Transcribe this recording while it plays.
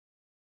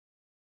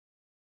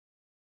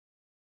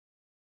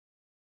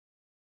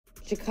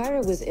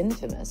Gakirah was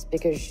infamous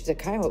because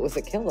Gakirah was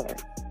a killer.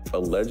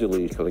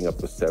 Allegedly killing up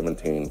to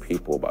 17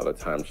 people by the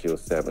time she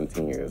was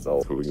 17 years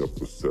old. Killing up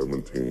to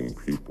 17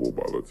 people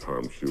by the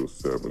time she was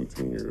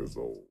 17 years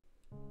old.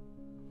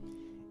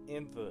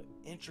 In the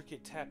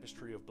intricate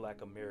tapestry of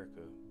Black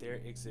America,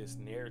 there exist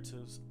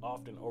narratives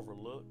often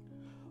overlooked,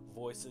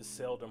 voices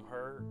seldom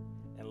heard,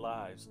 and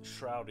lives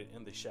shrouded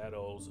in the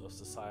shadows of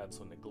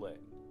societal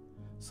neglect.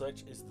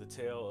 Such is the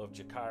tale of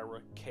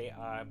Gakirah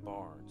K.I.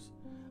 Barnes,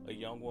 a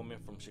young woman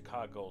from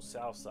Chicago's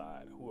South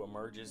Side who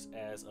emerges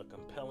as a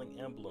compelling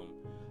emblem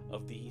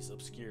of these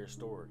obscure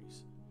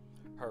stories.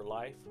 Her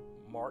life,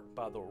 marked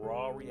by the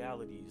raw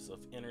realities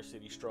of inner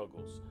city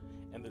struggles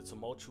and the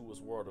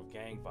tumultuous world of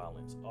gang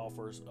violence,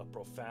 offers a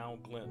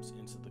profound glimpse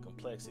into the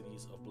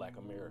complexities of Black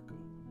America.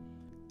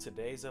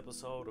 Today's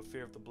episode of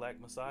Fear of the Black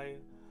Messiah,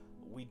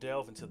 we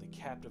delve into the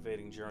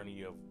captivating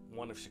journey of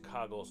one of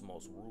Chicago's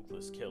most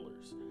ruthless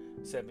killers,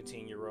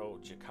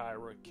 17-year-old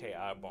Gakirah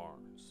K.I.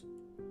 Barnes.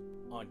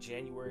 On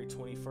January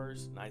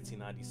 21st,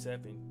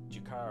 1997,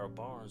 Gakirah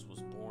Barnes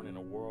was born in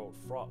a world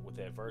fraught with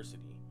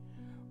adversity.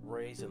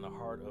 Raised in the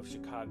heart of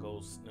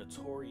Chicago's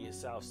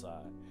notorious South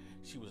Side,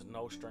 she was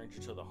no stranger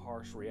to the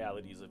harsh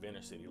realities of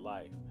inner city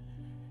life.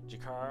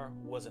 Gakirah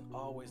wasn't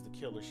always the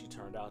killer she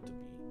turned out to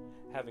be,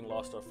 having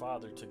lost her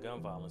father to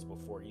gun violence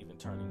before even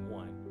turning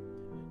 1.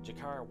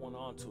 Gakirah went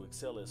on to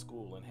excel at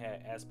school and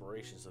had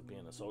aspirations of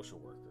being a social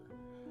worker.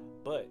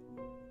 But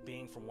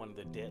being from one of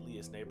the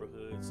deadliest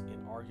neighborhoods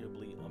in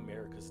arguably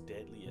America's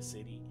deadliest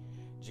city,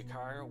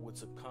 Gakirah would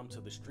succumb to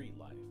the street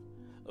life,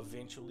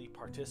 eventually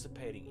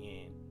participating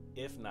in,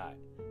 if not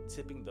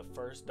tipping the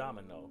first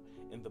domino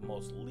in the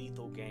most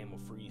lethal game of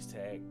freeze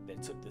tag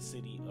that took the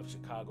city of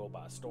Chicago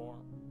by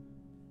storm.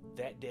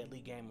 That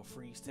deadly game of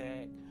freeze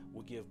tag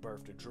would give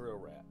birth to drill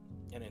rap,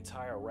 an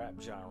entire rap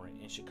genre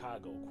in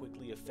Chicago,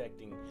 quickly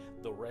affecting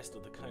the rest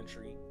of the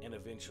country and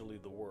eventually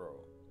the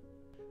world,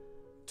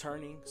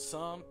 turning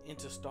some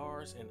into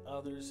stars and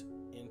others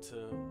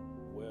into,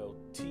 well,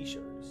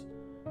 t-shirts.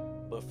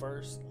 But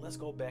first, let's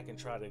go back and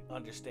try to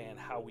understand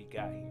how we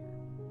got here.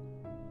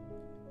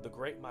 The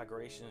Great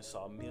Migration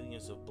saw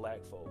millions of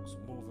Black folks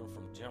moving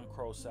from Jim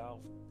Crow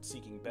South,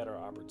 seeking better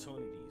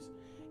opportunities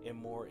in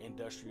more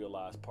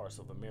industrialized parts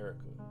of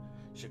America,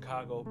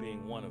 Chicago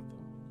being one of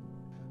them.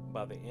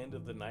 By the end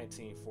of the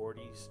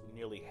 1940s,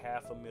 nearly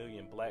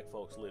 500,000 Black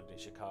folks lived in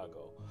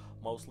Chicago,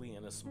 mostly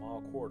in a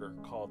small quarter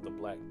called the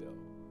Black Belt.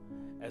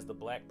 As the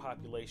Black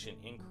population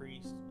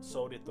increased,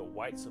 so did the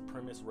white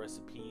supremacist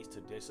recipes to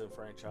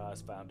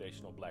disenfranchise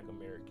foundational Black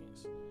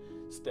Americans.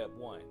 Step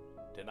 1.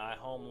 Deny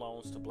home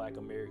loans to Black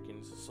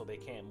Americans so they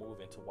can't move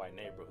into white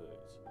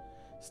neighborhoods.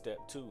 Step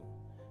 2.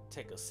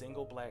 Take a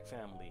single Black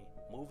family,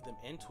 move them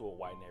into a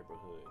white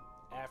neighborhood.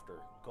 After,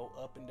 go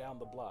up and down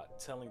the block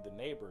telling the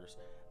neighbors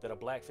that a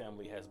Black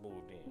family has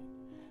moved in.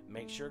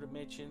 Make sure to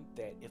mention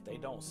that if they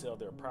don't sell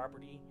their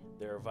property,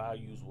 their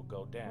values will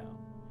go down.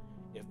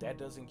 If that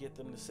doesn't get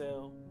them to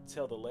sell,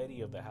 tell the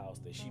lady of the house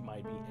that she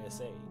might be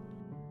SA'd.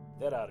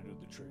 That ought to do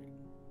the trick.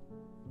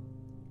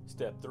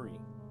 Step 3.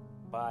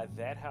 Buy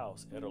that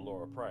house at a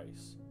lower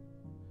price.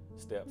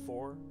 Step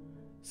 4.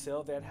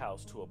 Sell that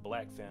house to a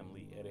Black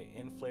family at an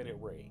inflated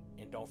rate,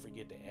 and don't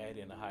forget to add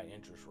in a high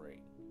interest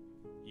rate.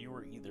 You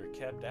were either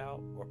kept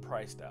out or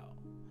priced out.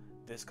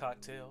 This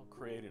cocktail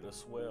created a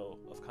swell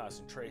of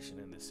concentration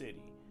in the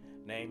city,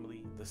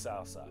 namely the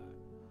South Side.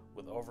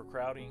 With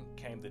overcrowding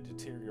came the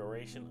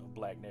deterioration of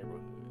Black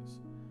neighborhoods.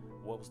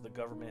 What was the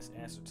government's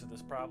answer to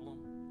this problem?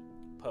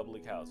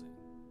 Public housing.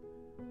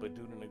 But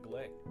due to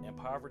neglect and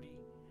poverty,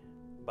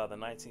 by the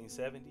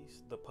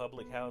 1970s, the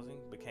public housing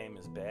became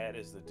as bad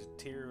as the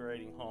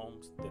deteriorating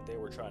homes that they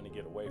were trying to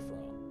get away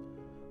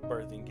from,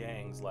 birthing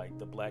gangs like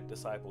the Black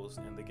Disciples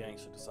and the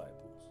Gangster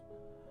Disciples.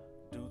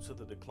 Due to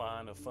the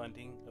decline of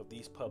funding of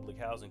these public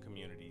housing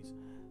communities,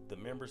 the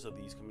members of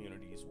these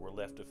communities were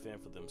left to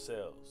fend for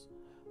themselves.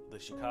 The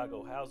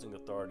Chicago housing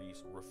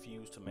authorities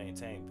refused to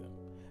maintain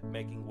them,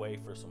 making way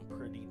for some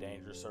pretty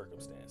dangerous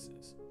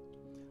circumstances.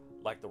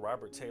 Like the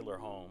Robert Taylor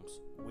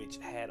homes, which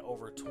had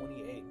over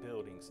 28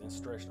 buildings and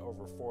stretched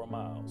over 4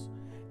 miles,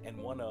 and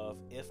one of,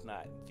 if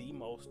not the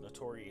most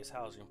notorious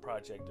housing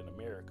project in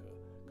America,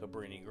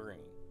 Cabrini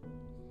Green.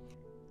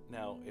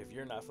 Now, if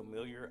you're not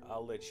familiar,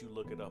 I'll let you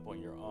look it up on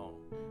your own.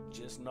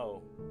 Just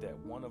know that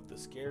one of the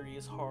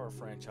scariest horror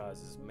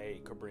franchises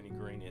made Cabrini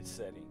Green its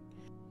setting,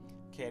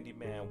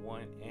 Candyman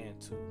 1 and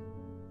 2,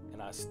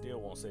 and I still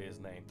won't say his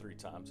name 3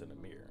 times in a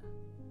mirror,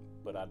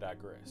 but I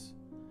digress.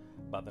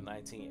 By the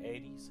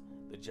 1980s,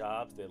 the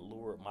jobs that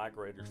lured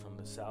migrators from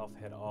the South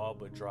had all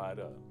but dried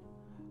up.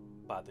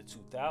 By the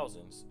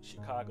 2000s,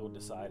 Chicago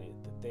decided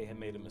that they had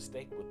made a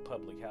mistake with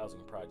public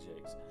housing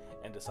projects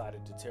and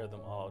decided to tear them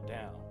all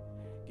down,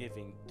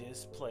 giving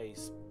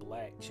displaced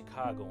Black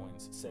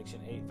Chicagoans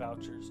Section 8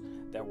 vouchers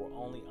that were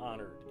only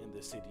honored in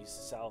the city's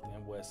South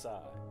and West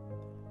Side.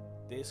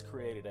 This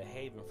created a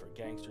haven for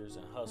gangsters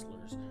and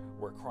hustlers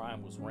where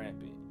crime was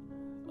rampant.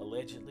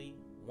 Allegedly,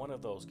 one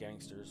of those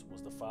gangsters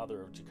was the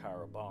father of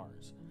Gakirah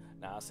Barnes.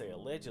 Now I say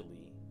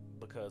allegedly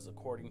because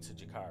according to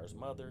Gakirah's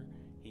mother,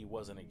 he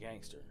wasn't a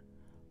gangster.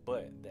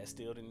 But that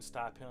still didn't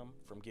stop him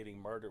from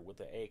getting murdered with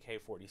an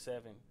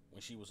AK-47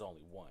 when she was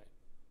only 1.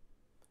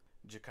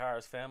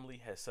 Gakirah's family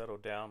had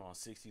settled down on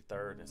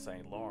 63rd and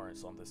St.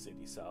 Lawrence on the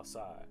city's south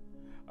side,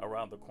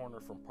 around the corner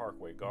from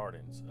Parkway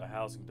Gardens, a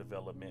housing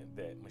development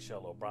that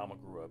Michelle Obama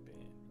grew up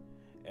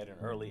in. At an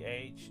early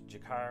age,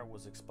 Gakirah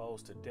was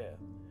exposed to death.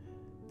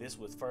 This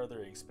would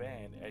further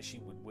expand as she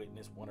would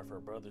witness one of her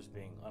brothers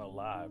being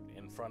unalived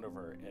in front of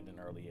her at an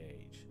early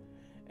age.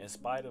 In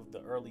spite of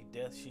the early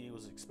death she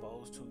was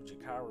exposed to,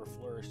 Gakirah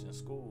flourished in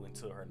school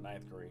until her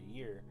 9th grade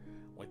year,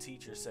 when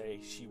teachers say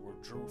she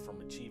withdrew from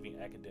achieving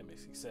academic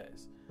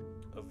success,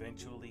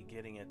 eventually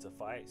getting into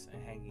fights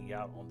and hanging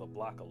out on the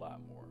block a lot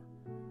more,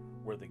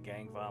 where the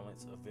gang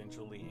violence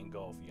eventually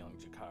engulfed young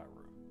Gakirah.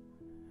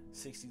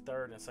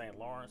 63rd and St.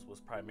 Lawrence was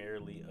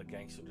primarily a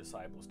gangster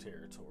disciples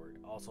territory,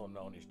 also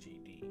known as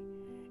GD,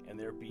 and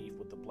their beef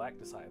with the black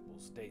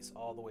disciples dates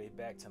all the way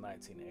back to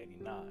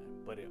 1989,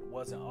 but it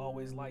wasn't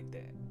always like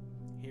that.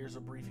 Here's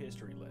a brief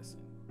history lesson.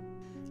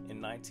 In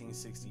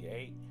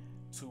 1968,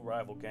 2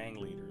 rival gang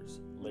leaders,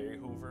 Larry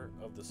Hoover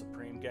of the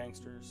Supreme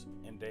Gangsters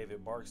and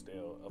David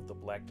Barksdale of the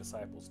Black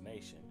Disciples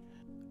Nation,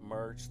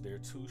 merged their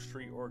 2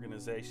 street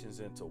organizations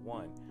into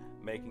one,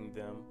 making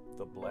them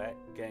the Black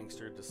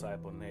Gangster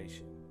Disciple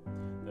Nation.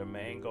 Their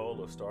main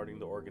goal of starting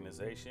the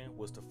organization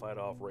was to fight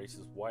off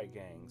racist white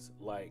gangs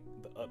like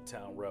the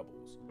Uptown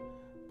Rebels,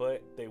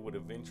 but they would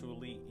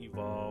eventually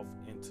evolve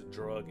into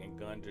drug and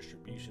gun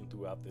distribution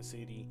throughout the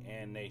city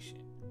and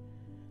nation.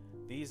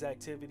 These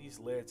activities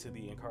led to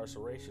the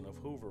incarceration of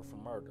Hoover for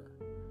murder.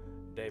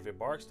 David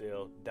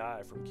Barksdale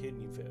died from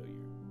kidney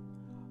failure.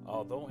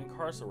 Although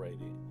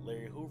incarcerated,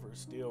 Larry Hoover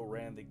still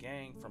ran the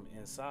gang from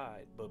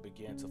inside, but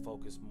began to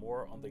focus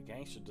more on the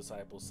gangster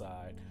disciples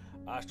side,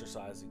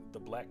 ostracizing the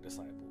black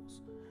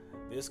disciples.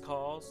 This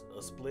caused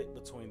a split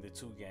between the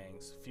 2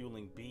 gangs,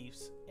 fueling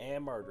beefs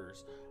and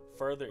murders,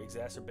 further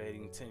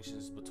exacerbating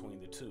tensions between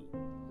the 2.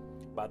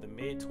 By the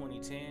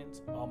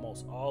mid-2010s,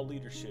 almost all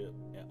leadership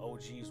and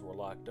OGs were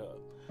locked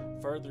up,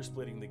 further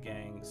splitting the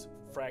gangs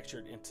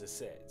fractured into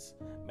sets,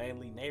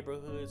 mainly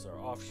neighborhoods or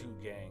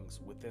offshoot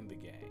gangs within the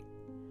gang.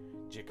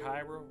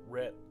 Gakirah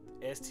rep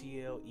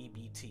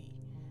STL-EBT,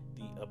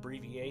 the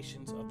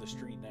abbreviations of the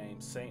street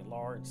names St.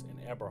 Lawrence and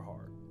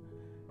Eberhard.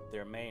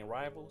 Their main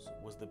rivals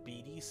was the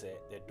BD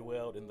set that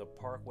dwelled in the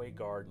Parkway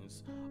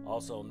Gardens,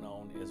 also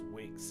known as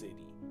Wick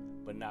City,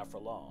 but not for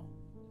long.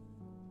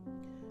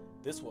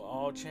 This will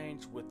all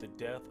change with the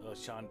death of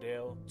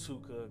Shondell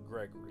Tuka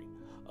Gregory,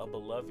 a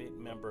beloved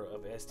member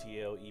of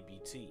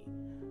STL-EBT.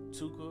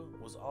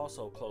 Tuka was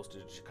also close to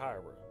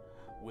Gakirah,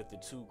 with the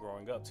 2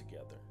 growing up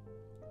together.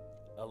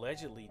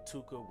 Allegedly,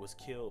 Tuka was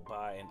killed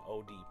by an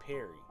O.D.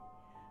 Perry,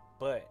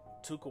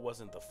 but Tuka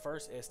wasn't the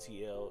first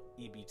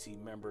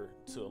STL-EBT member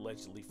to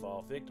allegedly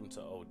fall victim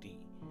to O.D.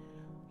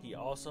 He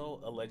also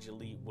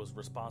allegedly was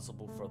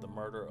responsible for the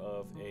murder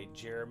of a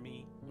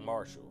Jeremy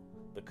Marshall,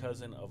 the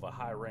cousin of a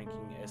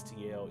high-ranking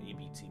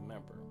STL-EBT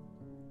member.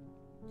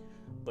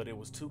 But it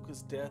was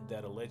Tuka's death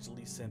that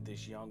allegedly sent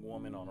this young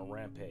woman on a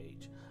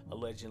rampage,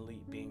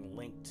 allegedly being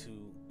linked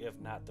to, if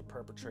not the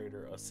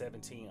perpetrator, of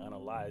 17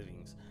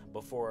 unalivings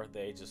before the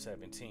age of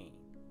 17.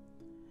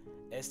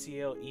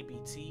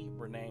 STL-EBT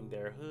renamed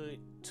their hood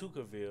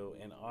Tukaville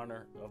in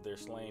honor of their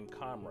slain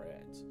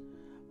comrades.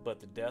 But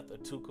the death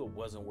of Tuka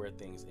wasn't where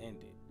things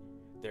ended.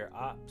 Their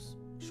ops,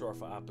 short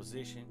for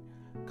opposition,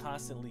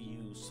 constantly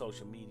used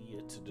social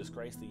media to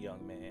disgrace the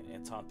young man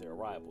and taunt their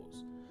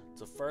rivals.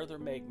 To further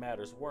make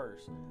matters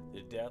worse,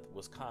 the death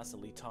was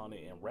constantly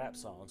taunted in rap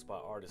songs by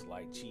artists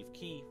like Chief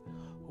Keef,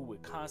 who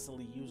would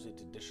constantly use it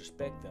to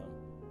disrespect them,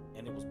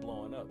 and it was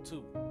blowing up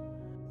too.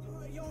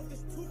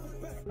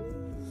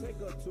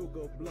 Take a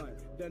Tuka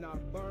blunt, then I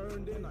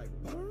burned it.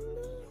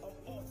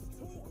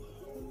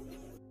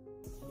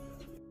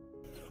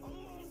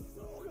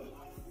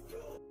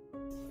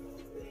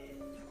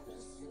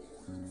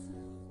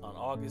 On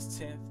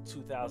August 10th,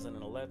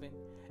 2011,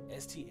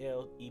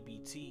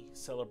 STL-EBT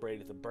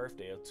celebrated the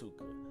birthday of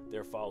Tuka,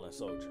 their fallen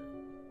soldier.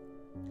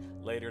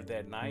 Later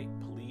that night,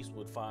 police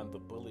would find the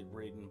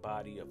bullet-ridden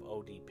body of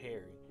O.D.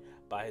 Perry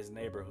by his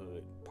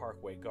neighborhood,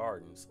 Parkway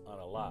Gardens,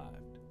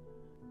 unalived.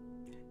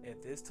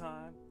 At this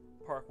time,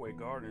 Parkway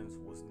Gardens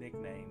was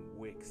nicknamed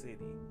Wick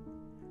City.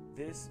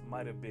 This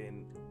might have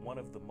been one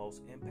of the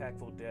most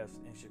impactful deaths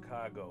in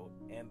Chicago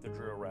and the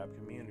drill rap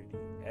community,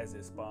 as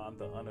it spawned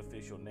the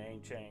unofficial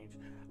name change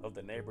of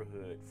the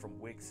neighborhood from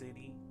Wick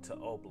City to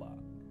O Block.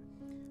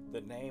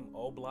 The name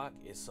O Block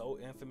is so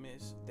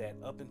infamous that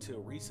up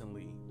until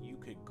recently, you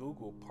could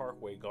Google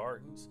Parkway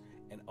Gardens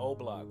and O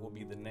Block will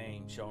be the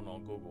name shown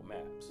on Google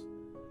Maps.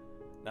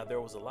 Now,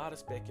 there was a lot of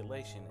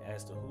speculation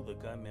as to who the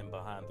gunman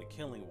behind the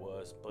killing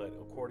was, but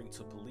according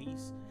to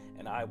police,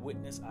 an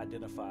eyewitness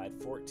identified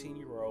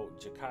 14-year-old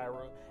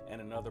Gakirah and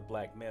another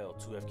black male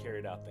to have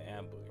carried out the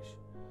ambush.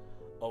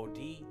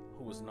 O.D.,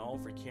 who was known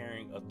for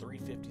carrying a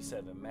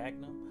 .357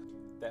 Magnum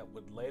that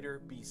would later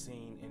be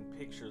seen in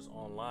pictures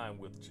online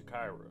with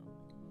Gakirah.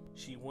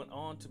 She went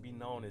on to be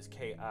known as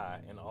K.I.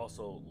 and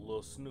also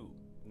Lil Snoop.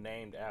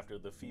 named after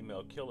the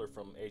female killer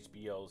from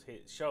HBO's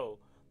hit show,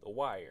 The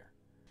Wire.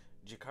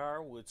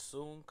 Gakirah would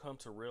soon come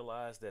to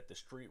realize that the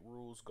street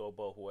rules go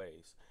both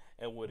ways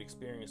and would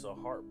experience a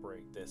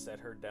heartbreak that set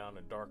her down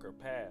a darker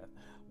path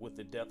with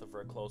the death of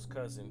her close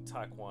cousin,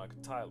 Taquan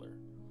Tyler.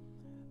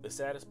 The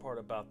saddest part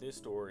about this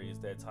story is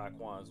that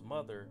Taquan's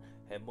mother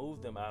had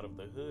moved them out of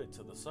the hood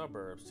to the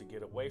suburbs to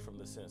get away from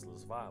the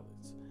senseless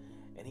violence,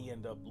 and he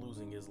ended up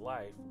losing his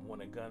life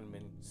when a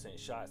gunman sent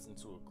shots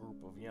into a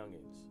group of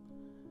youngins.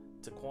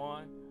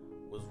 Taquan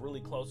was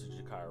really close to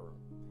Gakirah,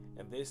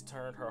 and this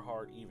turned her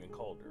heart even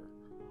colder.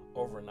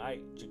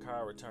 Overnight,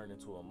 Gakirah turned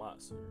into a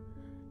monster,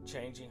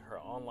 changing her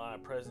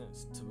online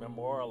presence to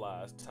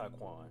memorialize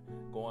Taquan,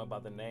 going by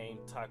the name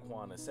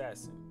Taquan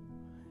Assassin,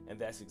 and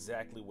that's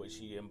exactly what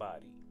she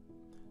embodied.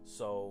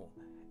 So,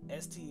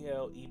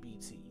 STL,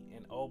 EBT,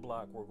 and O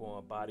Block were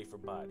going body for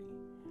body,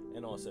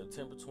 and on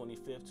September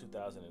 25th,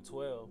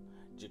 2012,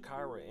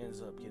 Gakirah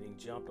ends up getting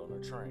jumped on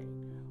a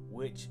train,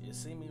 which is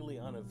seemingly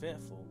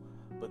uneventful,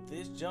 but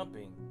this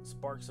jumping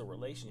sparks a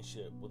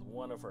relationship with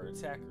one of her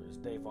attackers,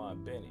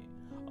 Davon Bennett,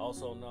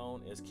 also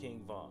known as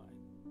King Von.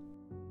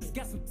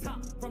 Got some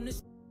top from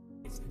this.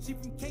 She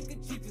from Kanka,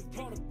 she just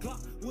brought a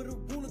Glock with a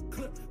ruler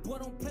clip. Boy,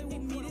 don't play with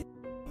me. This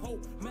hoe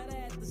met her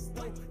at the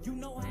store. You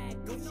know how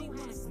it goes. She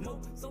wanna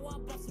smoke, so I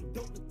bought some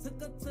dope and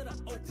took her to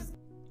the Oaks.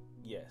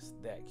 Yes,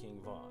 that King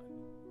Von,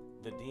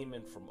 the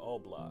demon from O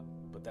Block,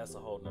 but that's a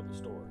whole nother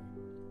story.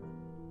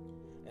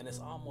 And it's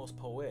almost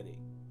poetic,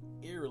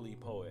 eerily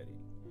poetic.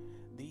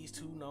 These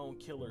two known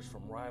killers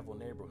from rival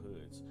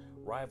neighborhoods,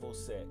 rival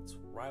sets,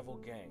 rival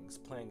gangs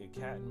playing a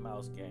cat and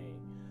mouse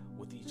game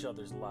with each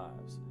other's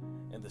lives,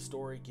 and the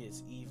story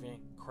gets even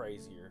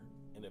crazier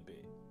in a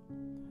bit.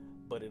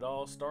 But it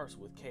all starts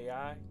with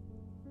K.I.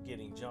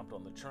 getting jumped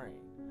on the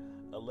train.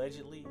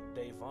 Allegedly,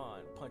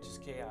 Davon punches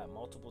K.I.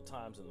 multiple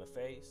times in the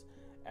face.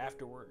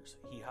 Afterwards,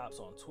 he hops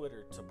on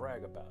Twitter to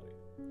brag about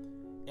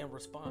it. In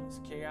response,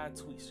 K.I.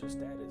 tweets her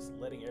status,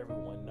 letting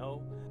everyone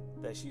know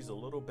that she's a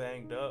little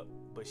banged up,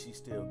 but she's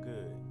still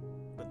good.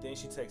 But then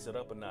she takes it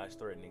up a notch,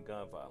 threatening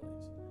gun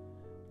violence.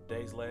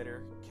 Days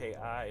later,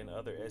 K.I. and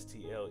other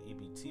STL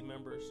EBT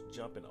members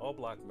jump an O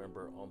Block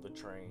member on the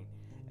train,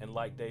 and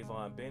like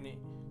Davon Bennett,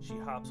 she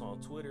hops on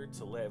Twitter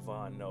to let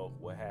Von know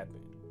what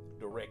happened,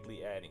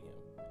 directly adding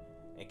him.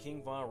 And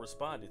King Von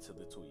responded to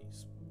the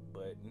tweets,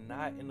 but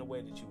not in the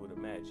way that you would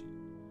imagine.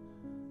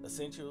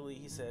 Essentially,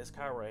 he says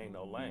Kyra ain't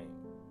no lame,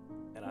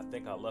 and I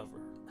think I love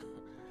her.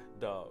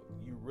 Dog,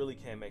 you really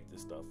can't make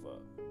this stuff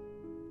up.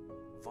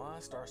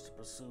 Von starts to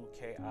pursue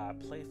K.I.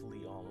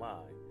 playfully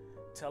online,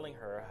 telling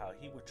her how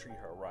he would treat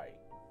her right.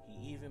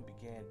 He even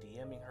began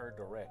DMing her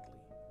directly.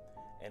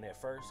 And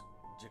at first,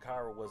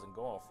 Gakirah wasn't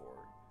going for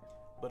it.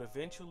 But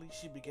eventually,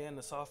 she began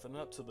to soften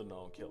up to the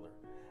known killer,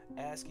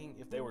 asking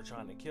if they were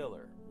trying to kill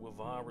her, with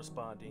Von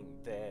responding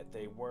that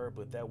they were,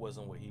 but that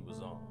wasn't what he was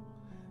on.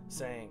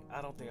 Saying,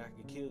 I don't think I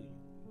could kill you.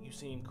 You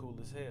seem cool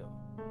as hell.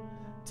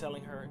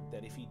 Telling her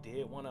that if he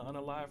did want to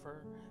unalive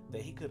her,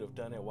 that he could have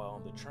done it while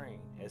on the train,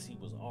 as he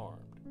was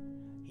armed.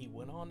 He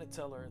went on to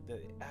tell her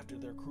that after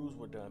their crews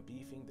were done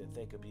beefing, that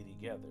they could be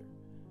together.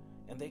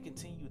 And they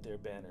continued their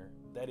banter,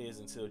 that is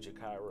until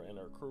Gakirah and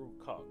her crew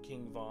caught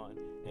King Von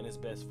and his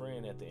best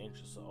friend at the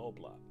entrance of O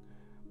Block,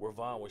 where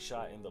Von was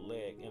shot in the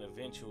leg, and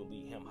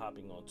eventually him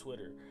hopping on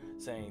Twitter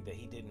saying that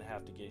he didn't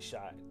have to get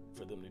shot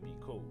for them to be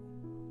cool.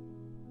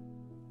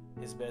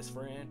 His best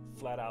friend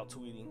flat out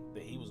tweeting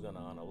that he was gonna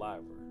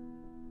unalive her.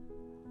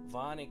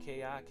 Von and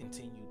K.I.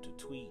 continued to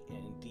tweet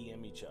and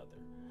DM each other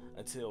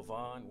until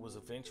Von was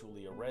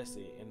eventually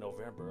arrested in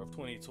November of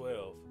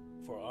 2012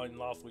 for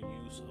unlawful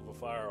use of a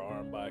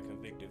firearm by a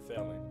convicted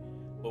felon,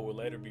 but would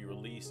later be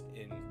released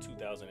in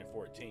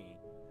 2014.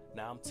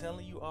 Now I'm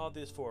telling you all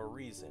this for a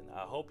reason.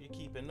 I hope you're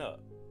keeping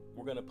up.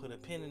 We're gonna put a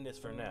pin in this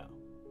for now.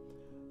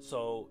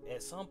 So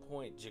at some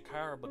point,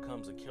 Gakirah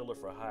becomes a killer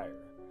for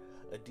hire.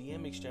 A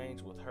DM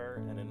exchange with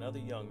her and another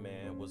young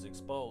man was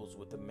exposed,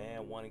 with the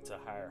man wanting to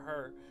hire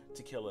her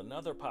to kill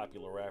another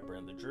popular rapper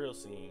in the drill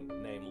scene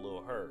named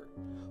Lil Herb,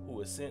 who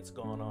has since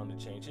gone on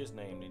to change his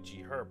name to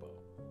G Herbo.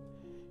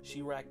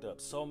 She racked up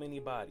so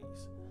many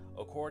bodies.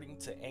 According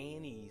to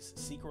A&E's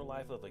Secret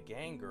Life of a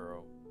Gang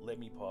Girl, let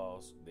me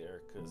pause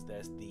there because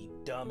that's the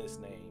dumbest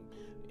name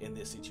in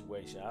this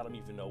situation. I don't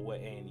even know what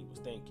A&E was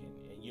thinking,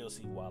 and you'll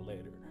see why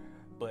later.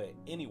 But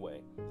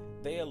anyway,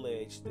 they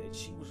alleged that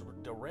she was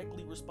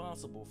directly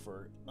responsible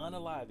for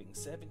unaliving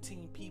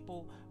 17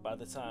 people by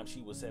the time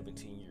she was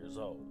 17 years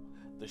old.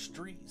 The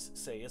streets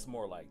say it's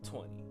more like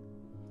 20.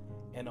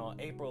 And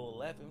on April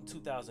 11,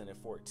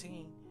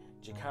 2014,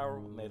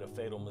 Gakirah made a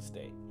fatal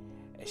mistake,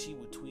 as she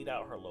would tweet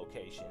out her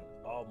location,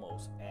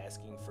 almost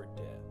asking for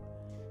death.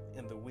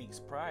 In the weeks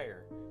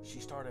prior, she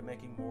started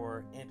making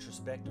more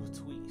introspective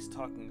tweets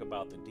talking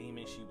about the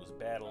demon she was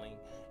battling,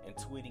 and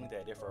tweeting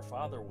that if her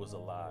father was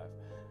alive,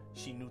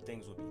 she knew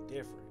things would be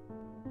different.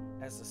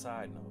 As a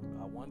side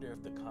note, I wonder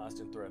if the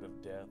constant threat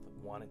of death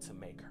wanted to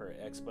make her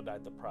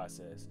expedite the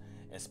process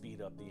and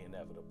speed up the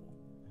inevitable.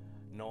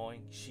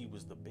 knowing she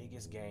was the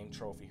biggest game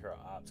trophy her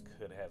ops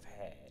could have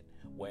had,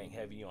 weighing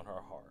heavy on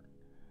her heart.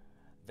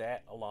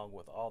 That, along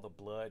with all the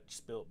blood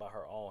spilled by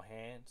her own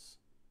hands,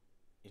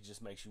 it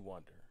just makes you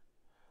wonder.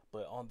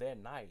 But on that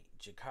night,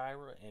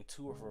 Gakirah and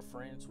two of her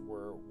friends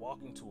were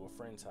walking to a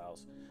friend's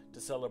house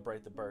to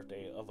celebrate the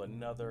birthday of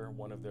another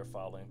one of their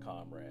fallen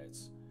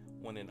comrades,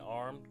 when an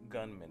armed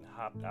gunman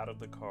hopped out of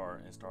the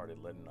car and started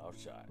letting off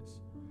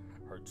shots.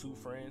 Her two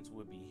friends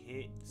would be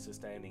hit,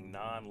 sustaining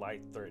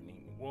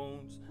non-life-threatening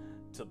wounds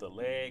to the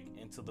leg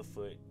and to the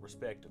foot,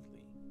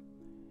 respectively.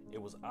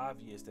 It was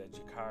obvious that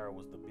Gakirah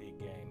was the big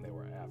game they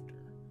were after,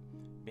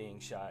 being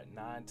shot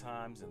 9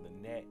 times in the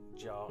neck,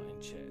 jaw,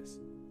 and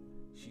chest.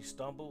 She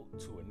stumbled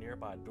to a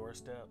nearby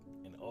doorstep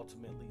and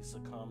ultimately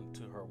succumbed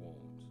to her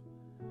wounds.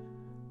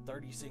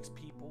 36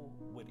 people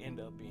would end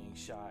up being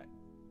shot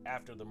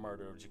after the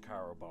murder of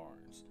Gakirah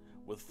Barnes,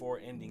 with 4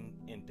 ending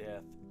in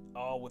death,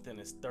 all within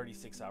a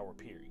 36-hour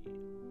period.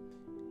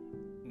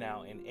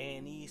 Now, in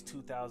A&E's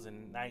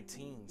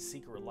 2019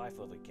 Secret Life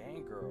of a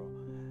Gang Girl,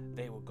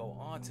 they would go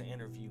on to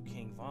interview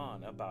King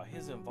Von about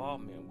his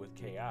involvement with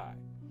K.I.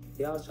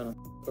 Yeah, I was trying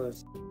to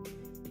us.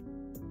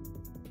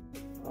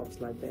 I was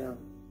like, damn.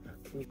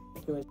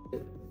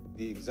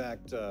 The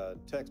exact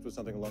text was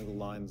something along the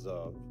lines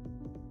of,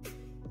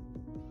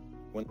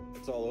 when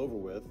it's all over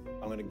with,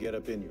 I'm going to get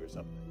up in you or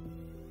something.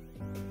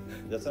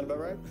 Does that sound about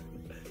right?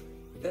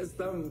 That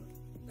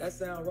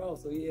sound raw,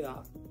 so yeah,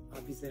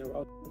 I'll be saying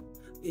raw.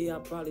 Yeah, I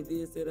probably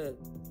did say that.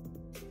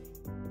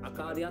 I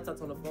called you, I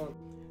talked on the phone.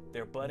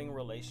 Their budding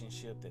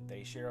relationship that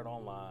they shared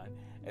online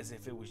as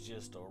if it was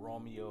just a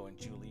Romeo and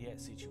Juliet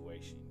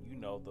situation. You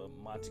know, the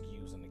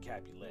Montagues and the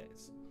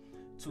Capulets.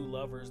 2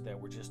 lovers that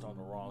were just on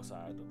the wrong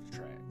side of the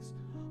tracks.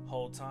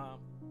 Whole time,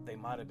 they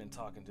might have been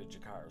talking to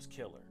Gakirah's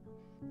killer,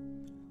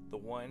 the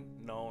one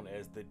known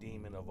as the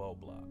Demon of O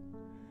Block.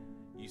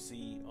 You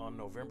see, on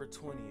November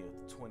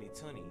 20th,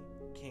 2020,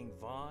 King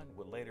Von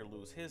would later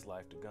lose his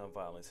life to gun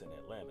violence in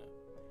Atlanta.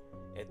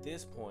 At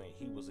this point,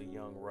 he was a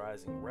young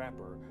rising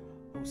rapper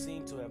who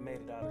seemed to have made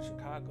it out of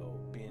Chicago,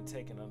 being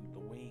taken under the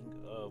wing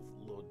of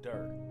Lil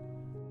Durk,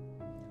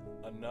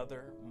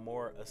 another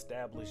more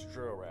established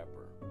drill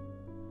rapper.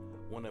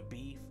 When a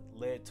beef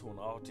led to an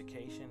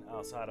altercation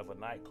outside of a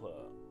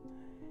nightclub,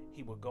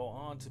 he would go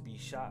on to be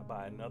shot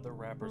by another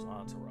rapper's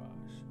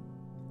entourage.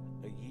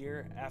 A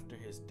year after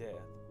his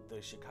death,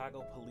 the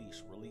Chicago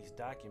police released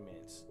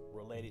documents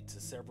related to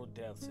several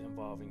deaths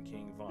involving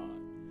King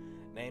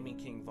Von, naming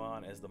King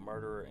Von as the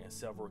murderer in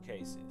several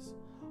cases.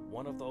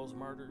 One of those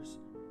murders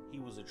he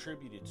was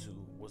attributed to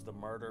was the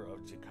murder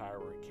of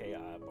Gakirah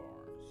K.I.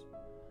 Barnes.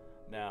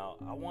 Now,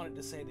 I wanted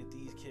to say that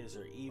these kids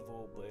are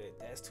evil, but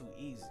that's too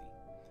easy.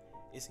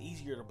 It's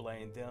easier to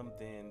blame them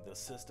than the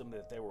system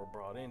that they were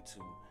brought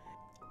into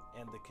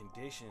and the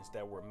conditions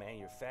that were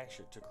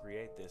manufactured to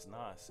create this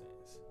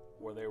nonsense.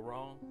 Were they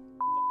wrong?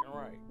 Fucking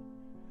right.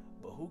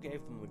 But who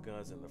gave them the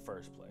guns in the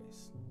first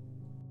place?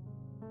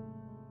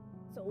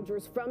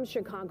 Soldiers from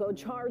Chicago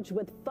charged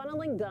with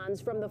funneling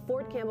guns from the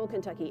Fort Campbell,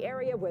 Kentucky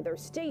area where they're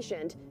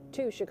stationed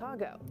to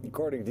Chicago.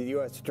 According to the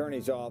U.S.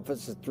 Attorney's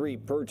Office, the 3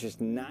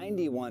 purchased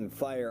 91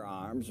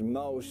 firearms,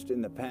 most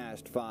in the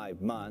past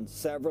 5 months.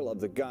 Several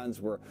of the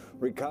guns were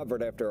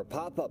recovered after a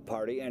pop-up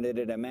party ended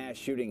in a mass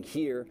shooting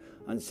here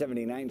on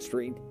 79th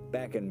Street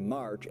back in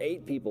March.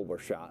 8 people were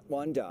shot,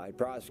 1 died.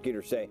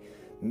 Prosecutors say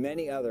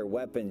many other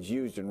weapons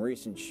used in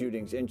recent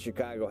shootings in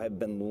Chicago have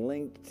been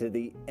linked to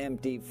the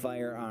empty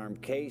firearm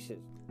cases.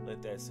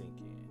 Let that sink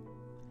in.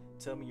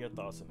 Tell me your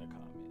thoughts in the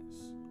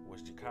comments.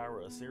 Was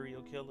Gakirah a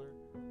serial killer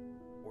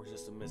or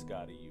just a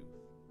misguided youth?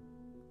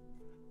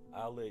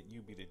 I'll let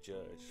you be the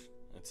judge.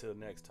 Until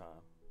next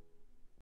time.